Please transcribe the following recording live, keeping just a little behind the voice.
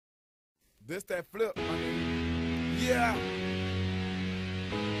This that flip, my nigga. Yeah.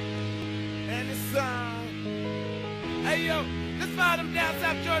 And it's hey yo, this for all them down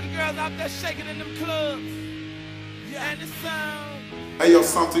South Georgia girls out there shaking in them clubs. Yeah, and it's Hey yo,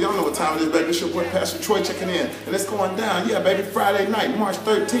 sumter, y'all know what time it is, baby. It's your boy Pastor Troy checking in. And it's going down, yeah, baby, Friday night, March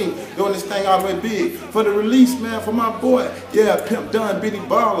 13th. Doing this thing all the way big. For the release, man, for my boy. Yeah, Pimp done, bity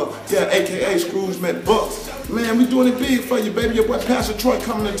balla. Yeah, aka Scrooge, mcbuckz. Man, we doing it big for you, baby. Your boy Pastor Troy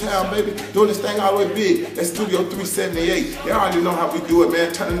coming to town, baby. Doing this thing all the way big. At Studio 378. Y'all already know how we do it,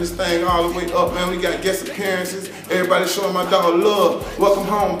 man. Turning this thing all the way up, man. We got guest appearances. Everybody showing my dog love. Welcome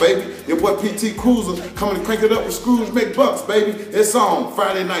home, baby. Your boy PT Cruiser coming to crank it up with Scrooge mcbuckz, baby. It's on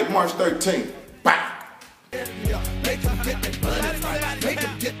Friday night, March 13th. Bye.